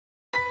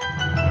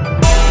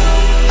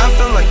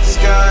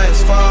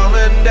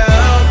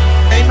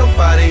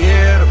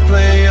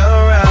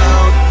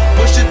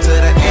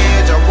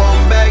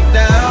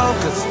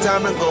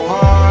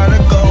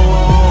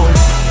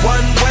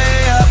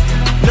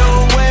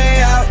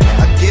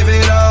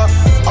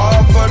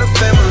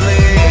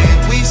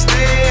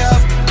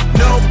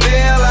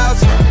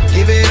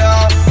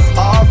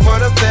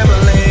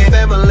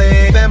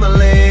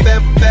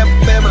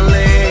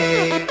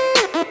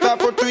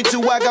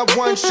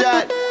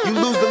gunshot. You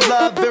lose the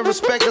love and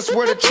respect, that's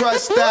where the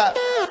trust stop.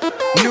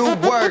 New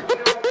work,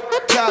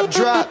 top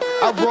drop.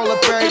 I roll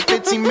up every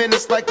 15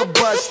 minutes like a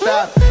bus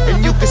stop.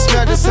 And you can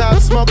smell just how I'm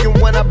smoking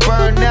when I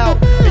burn out.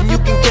 And you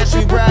can catch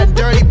me riding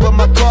dirty, but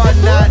my car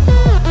not.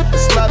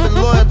 It's love and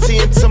loyalty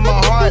into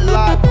my heart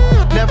lock.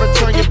 Never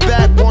turn your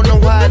back, won't know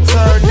how it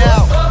turned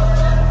out.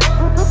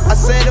 I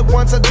said it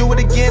once, I do it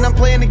again. I'm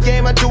playing the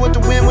game, I do it to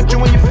win. With you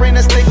and your friend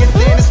that's thinking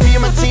thin. It's me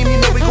and my team, you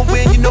know we gon'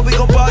 win. You know we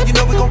gon' ball, you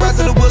know we gon' rise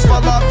till the wheels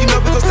fall off. You know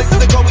we gon' stick to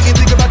the goal, we can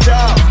think about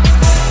y'all.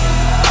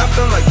 I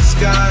feel like the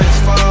sky is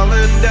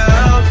falling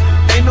down.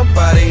 Ain't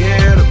nobody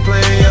here to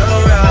play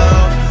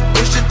around.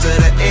 Push it to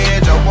the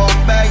edge, I won't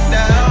back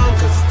down.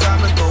 Cause it's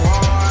time to go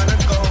hard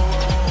and go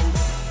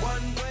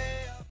one way.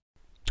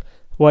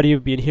 What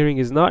you've been hearing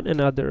is not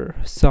another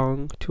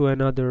song to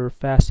another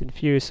Fast and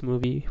Furious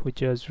movie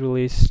which was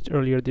released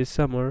earlier this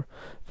summer,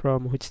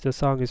 from which the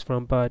song is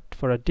from, but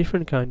for a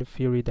different kind of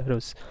Fury that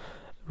was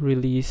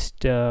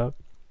released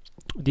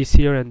this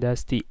year, and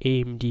that's the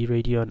AMD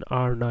Radeon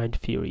R9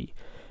 Fury,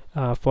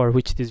 for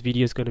which this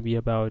video is going to be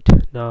about.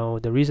 Now,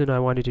 the reason I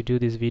wanted to do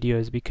this video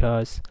is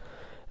because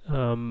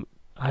I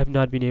have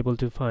not been able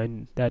to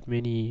find that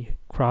many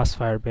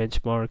Crossfire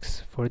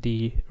benchmarks for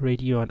the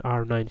Radeon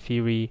R9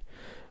 Fury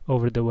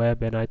over the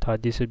web, and I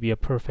thought this would be a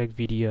perfect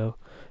video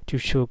to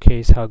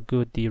showcase how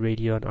good the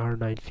Radeon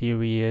R9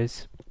 Fury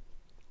is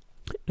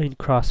in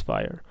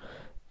Crossfire,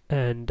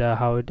 and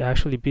how it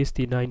actually beats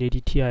the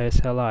 980 Ti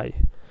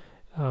SLI,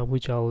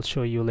 which I'll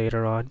show you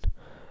later on.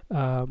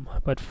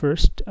 But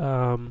first,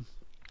 I'm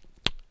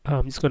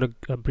just going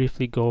to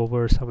briefly go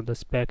over some of the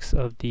specs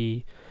of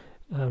the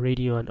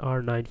Radeon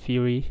R9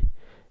 Fury.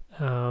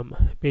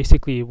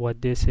 Basically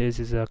what this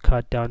is a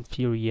cut down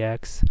Fury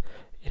X.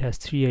 It has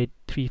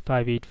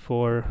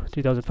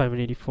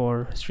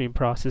 3584 stream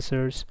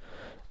processors,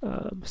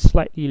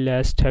 slightly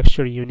less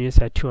texture units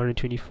at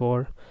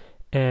 224,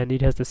 and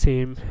it has the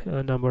same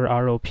number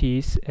of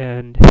ROPs,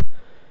 and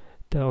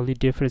the only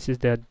difference is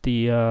that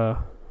the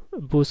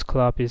boost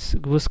clock is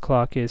less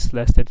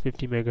than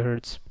 50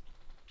 megahertz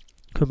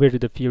compared to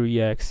the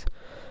Fury X.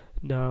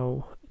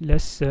 Now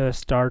let's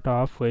start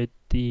off with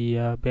the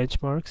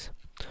benchmarks.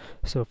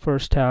 So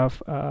first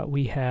half,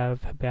 we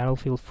have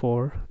Battlefield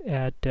 4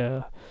 at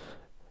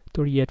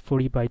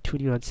 3840 by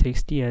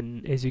 2160,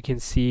 and as you can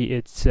see,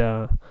 it's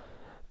at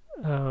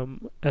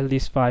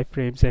least 5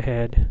 frames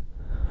ahead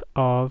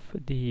of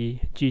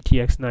the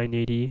GTX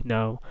 980.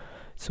 Now,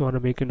 so I want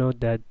to make a note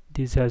that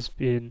these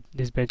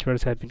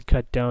benchmarks have been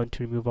cut down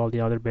to remove all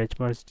the other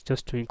benchmarks,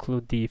 just to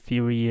include the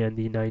Fury and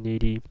the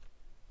 980,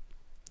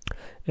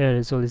 and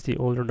as well as the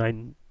older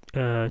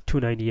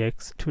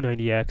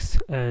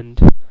 290X,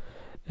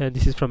 and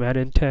this is from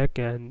AdinTech,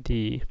 and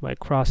my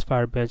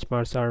Crossfire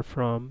benchmarks are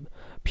from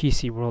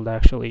PC World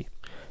actually.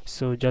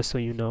 So just so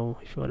you know,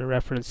 if you want to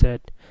reference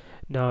it.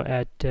 Now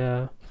at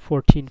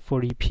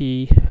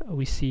 1440p,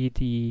 we see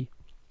the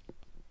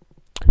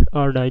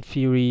R9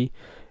 Fury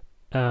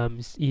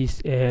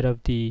is ahead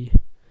of the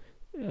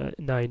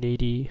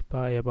 980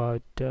 by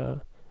about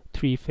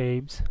 3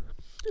 frames,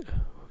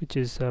 which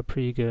is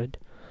pretty good.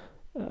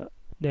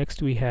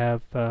 Next we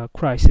have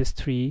Crysis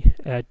 3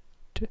 at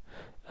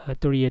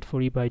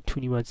 3840 by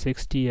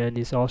 2160, and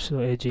is also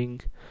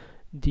edging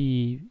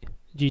the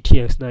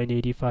GTX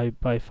 985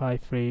 by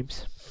 5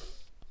 frames.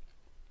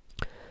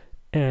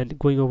 And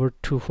going over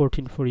to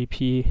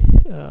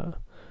 1440p,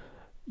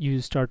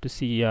 you start to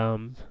see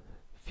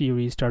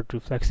Fury start to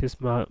flex his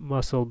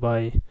muscle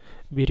by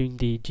beating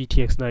the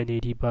GTX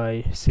 980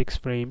 by 6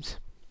 frames.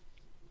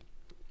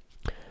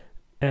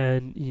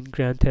 And in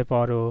Grand Theft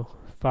Auto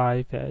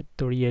 5 at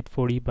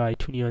 3840 by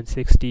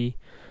 2160,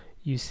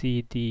 you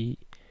see the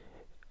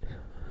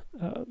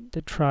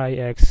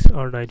Tri-X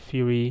R9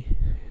 Fury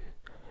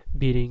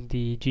beating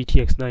the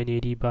GTX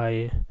 980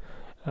 by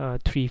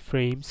 3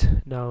 frames.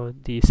 Now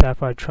the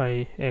Sapphire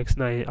Tri-X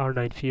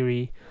R9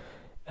 Fury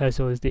as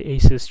well as the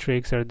Asus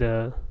Strix are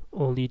the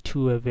only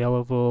 2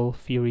 available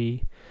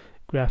Fury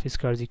graphics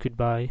cards you could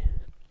buy,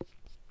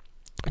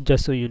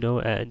 just so you know.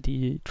 And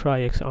the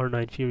Tri-X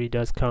R9 Fury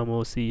does come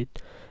OC,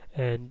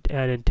 and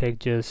AdinTech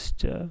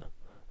just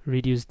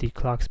reduced the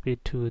clock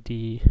speed to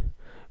the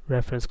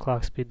reference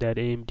clock speed that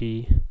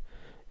AMD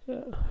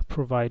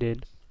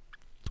provided.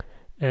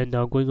 And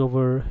now going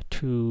over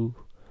to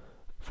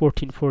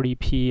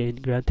 1440p in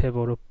Grand Theft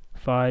Auto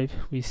 5,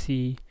 we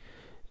see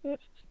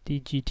the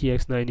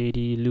GTX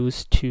 980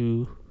 lose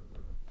to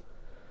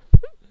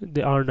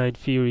the R9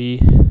 Fury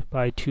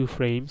by 2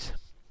 frames.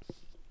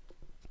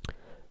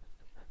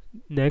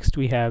 Next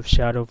we have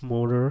Shadow of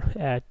Mordor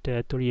at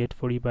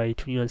 3840 by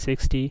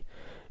 2160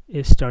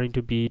 is starting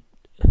to beat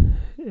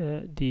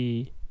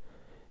the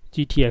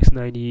GTX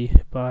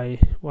 90 by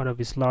one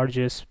of its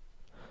largest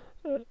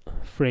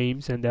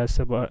frames, and that's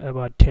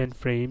about 10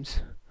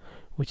 frames,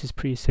 which is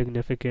pretty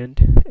significant.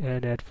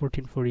 And at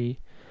 1440p,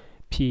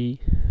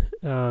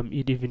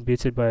 it even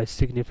beats it by a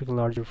significantly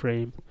larger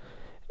frame,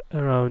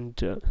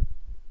 around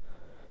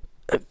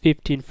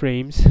 15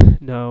 frames.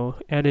 Now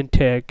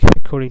AdinTech,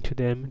 according to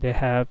them, they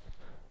have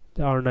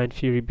the R9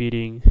 Fury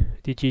beating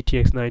the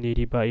GTX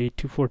 980 by 8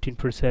 to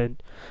 14%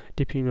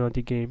 depending on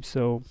the game.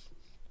 So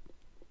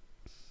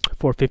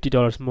for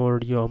 $50 more,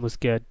 you almost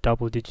get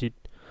double-digit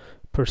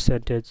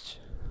percentage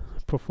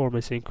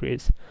performance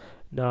increase.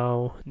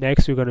 Now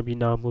next we're going to be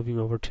now moving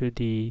over to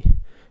the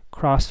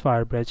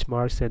Crossfire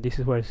benchmarks, and this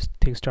is where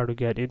things start to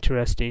get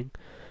interesting.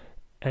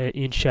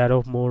 In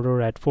shadow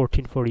motor at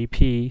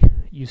 1440p,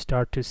 you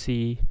start to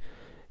see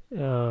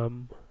the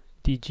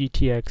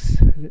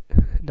GTX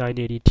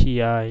 980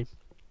 Ti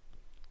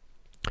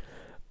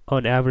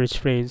on average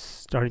frames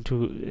starting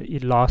to,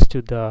 it lost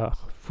to the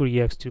Fury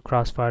X2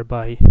 Crossfire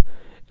by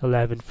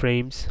 11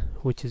 frames,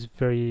 which is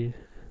very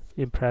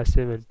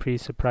impressive and pretty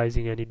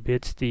surprising, and it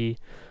beats the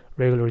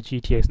regular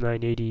GTX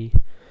 980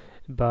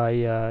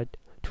 by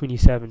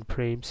 27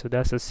 frames, so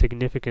that's a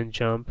significant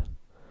jump.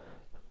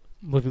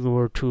 Moving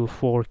over to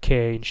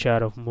 4K in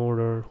shadow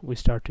motor, we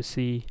start to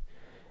see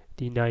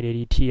the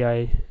 980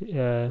 Ti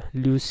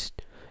lose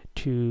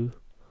to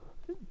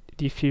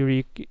the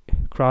Fury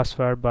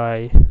Crossfire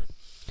by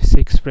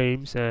 6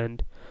 frames,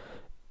 and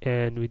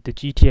with the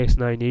GTX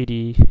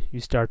 980 you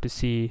start to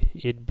see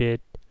it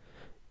beat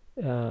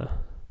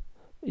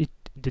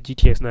the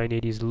GTX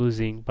 980 is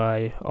losing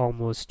by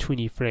almost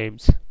 20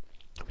 frames,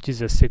 which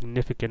is a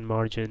significant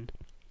margin.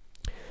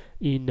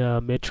 In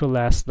Metro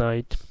last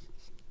night,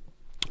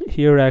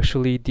 here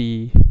actually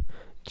the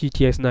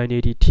GTX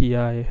 980 Ti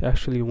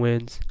actually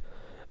wins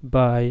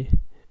by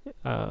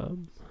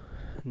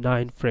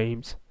 9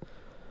 frames,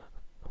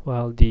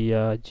 while the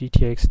the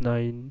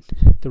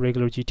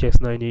regular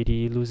GTX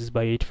 980 loses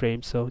by 8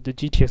 frames. So the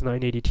GTX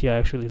 980 Ti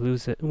actually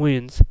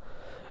wins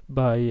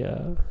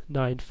by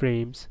 9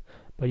 frames.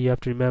 But you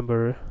have to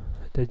remember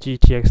the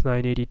GTX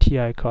 980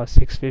 Ti costs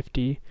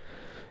 $650,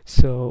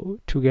 so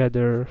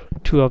together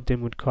two of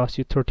them would cost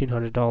you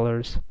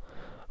 $1,300,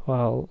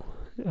 while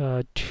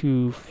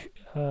two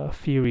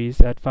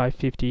Furies at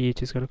 $550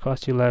 each is going to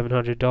cost you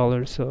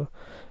 $1,100. So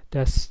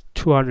that's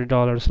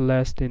 $200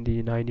 less than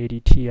the 980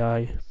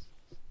 Ti.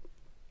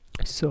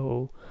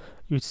 So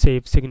you'd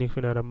save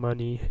significant amount of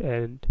money,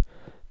 and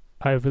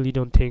I really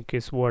don't think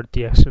it's worth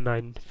the extra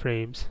 9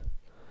 frames.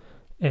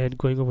 And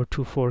going over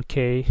to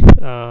 4K,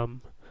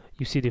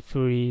 you see the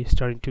Fury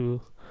starting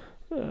to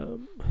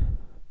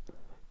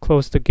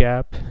close the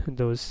gap.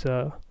 Those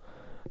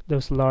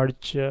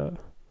large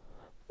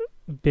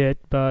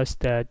bit bus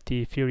that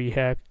the Fury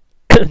has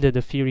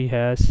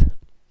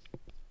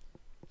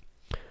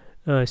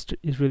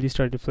is really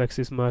starting to flex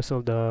its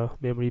muscle. The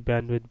memory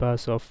bandwidth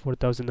bus of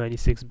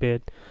 4096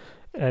 bit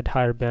at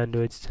higher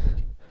bandwidths,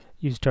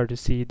 you start to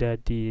see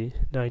that the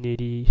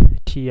 980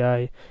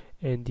 Ti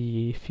and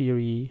the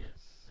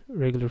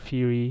regular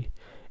Fury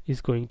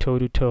is going toe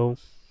to toe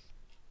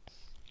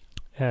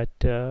at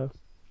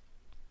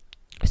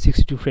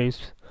 62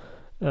 frames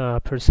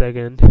per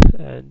second,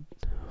 and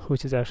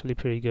which is actually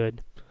pretty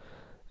good.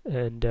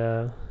 And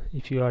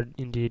if you are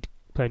indeed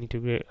planning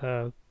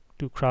to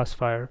do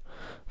Crossfire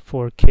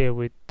 4K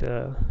with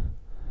the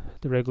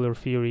regular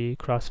Fury,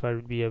 Crossfire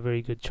would be a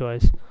very good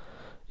choice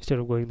instead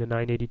of going the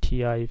 980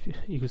 Ti.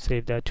 You could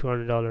save that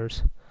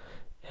 $200.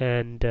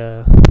 And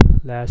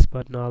last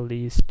but not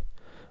least,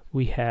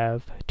 we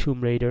have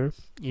Tomb Raider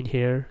in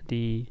here.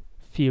 The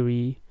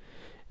Fury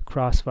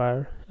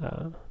Crossfire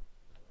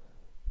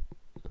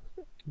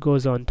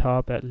goes on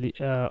top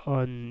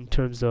on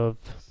terms of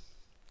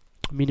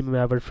minimum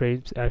average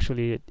frames.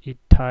 Actually it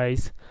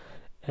ties,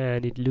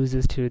 and it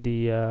loses to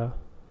the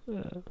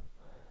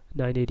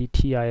 980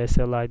 Ti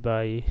SLI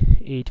by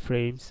 8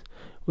 frames,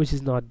 which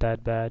is not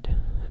that bad.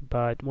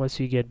 But once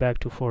you get back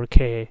to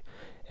 4K,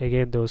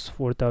 again those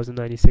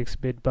 4096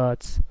 bit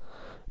bus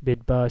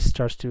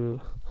starts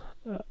to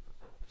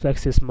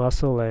flex its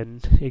muscle,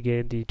 and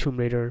again the Tomb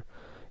Raider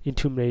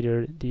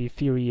the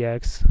Fury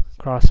X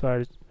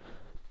Crossfire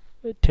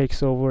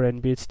takes over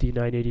and beats the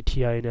 980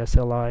 Ti and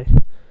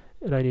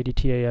 980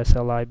 Ti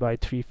SLI by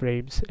 3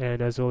 frames,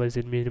 and as well as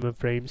in minimum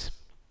frames.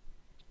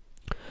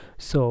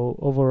 So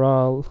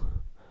overall,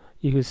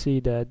 you can see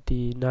that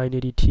the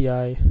 980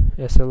 Ti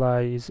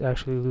SLI is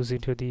actually losing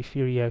to the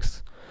Fury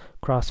X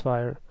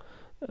Crossfire,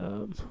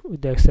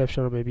 with the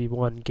exception of maybe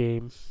one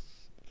game.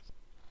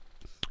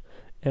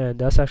 And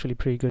that's actually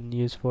pretty good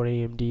news for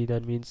AMD.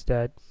 That means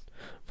that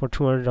for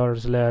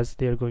 $200 less,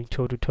 they're going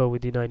toe to toe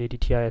with the 980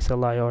 Ti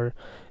SLI, or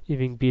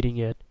even beating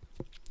it.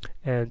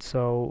 And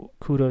so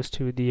kudos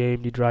to the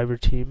AMD driver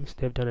teams.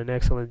 They've done an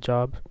excellent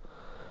job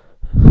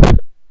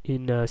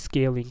in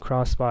scaling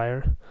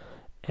Crossfire.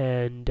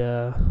 And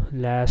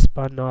last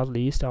but not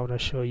least, I want to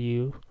show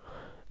you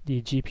the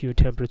GPU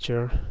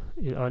temperature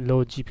on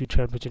low GPU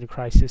temperature in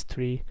Crysis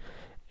 3,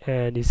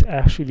 and it's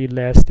actually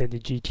less than the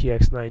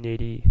GTX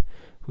 980,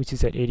 which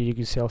is at 80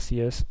 degrees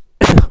Celsius,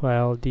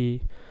 while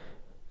the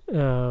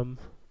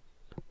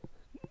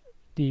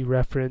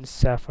reference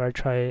Sapphire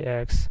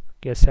Tri-X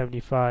gets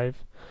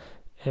 75,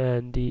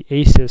 and the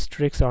Asus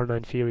Strix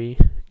R9 Fury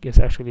gets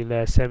actually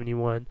less,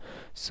 71.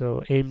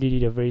 So AMD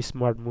did a very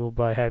smart move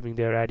by having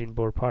their Radeon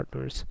board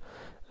partners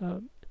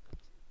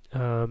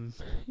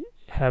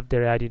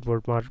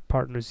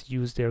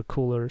use their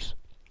coolers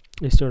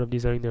instead of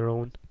designing their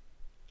own.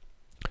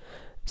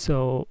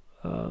 So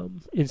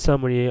in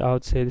summary, I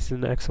would say this is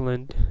an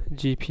excellent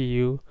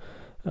GPU.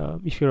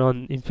 If you're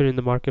in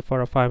the market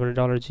for a $500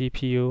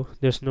 GPU,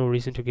 there's no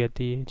reason to get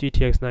the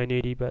GTX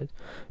 980, but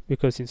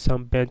because in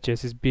some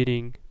benches is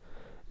beating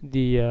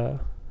the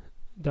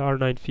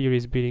R9 Fury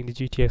is beating the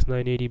GTX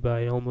 980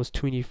 by almost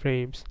 20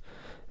 frames,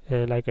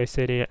 and like I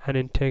said,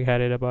 Anintech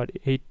had it about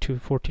 8 to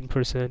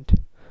 14%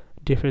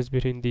 difference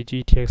between the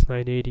GTX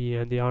 980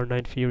 and the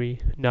R9 Fury.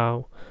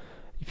 Now,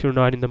 if you're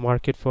not in the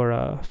market for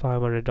a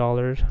 $500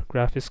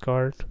 graphics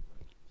card,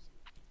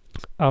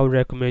 I would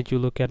recommend you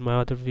look at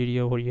my other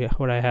video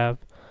where I have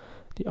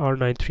the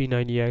R9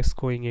 390X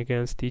going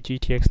against the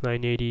GTX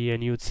 980,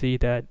 and you would see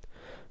that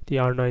the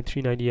R9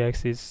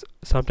 390X is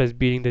sometimes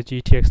beating the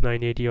GTX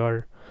 980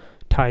 or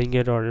tying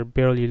it or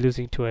barely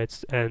losing to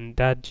it, and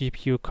that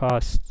GPU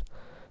costs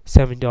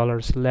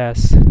 $7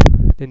 less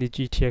than the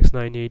GTX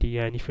 980.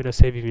 And if you want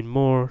to save even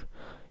more,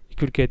 you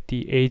could get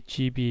the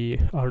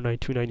 8GB R9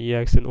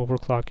 290X and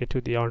overclock it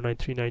to the R9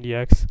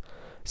 390X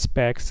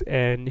specs,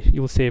 and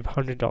you'll save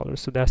 $100.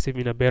 So that's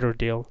even a better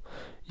deal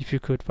if you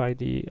could find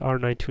the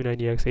R9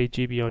 290X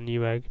 8GB on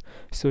Newegg.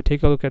 So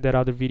take a look at that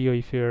other video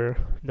if you're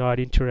not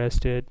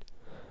interested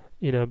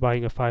in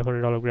buying a $500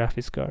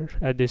 graphics card.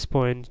 At this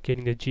point,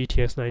 getting the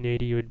GTX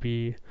 980 would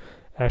be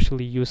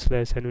actually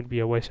useless and would be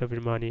a waste of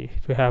your money.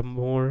 If you have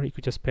more, you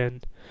could just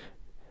spend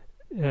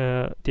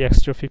the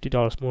extra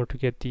 $50 more to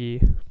get the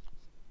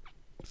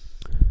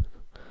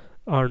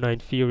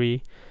R9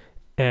 Fury,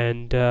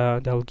 and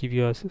that'll give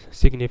you a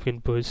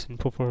significant boost in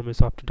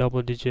performance up to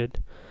double digit.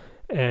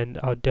 And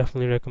I would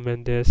definitely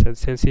recommend this, and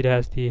since it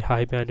has the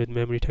high bandwidth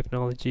memory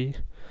technology,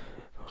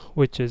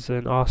 which is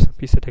an awesome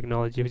piece of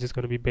technology, which is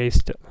going to be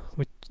based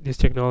with this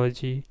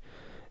technology,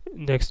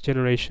 next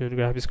generation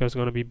graphics cards are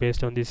going to be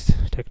based on this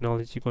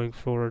technology going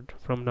forward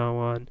from now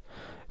on.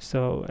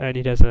 So, and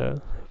it has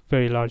a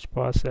very large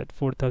bus at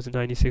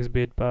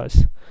 4096-bit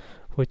bus,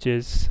 which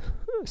is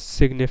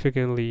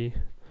significantly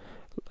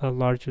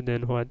larger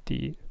than what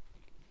the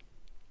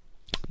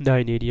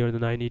 980 or the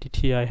 980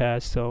 Ti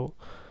has. So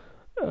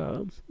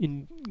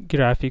in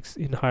graphics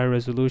in higher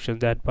resolution,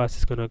 that bus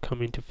is going to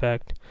come into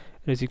effect.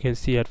 As you can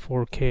see, at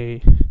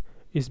 4K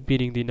is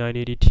beating the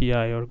 980 Ti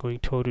or going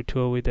toe to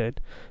toe with it.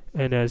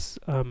 And as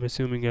I'm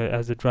assuming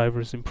as the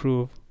drivers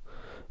improve,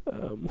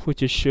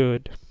 which it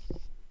should,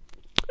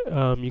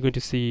 you're going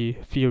to see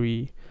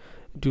Fury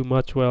do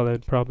much well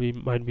and probably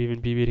might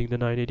even be beating the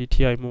 980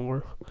 Ti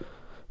more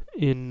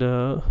in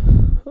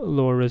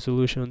lower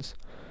resolutions.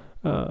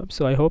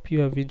 So I hope you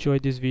have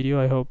enjoyed this video.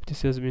 I hope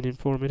this has been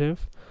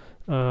informative.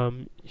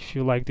 If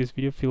you like this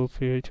video, feel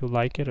free to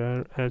like it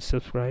and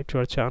subscribe to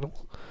our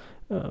channel.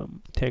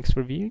 Thanks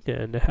for viewing,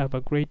 and have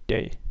a great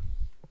day.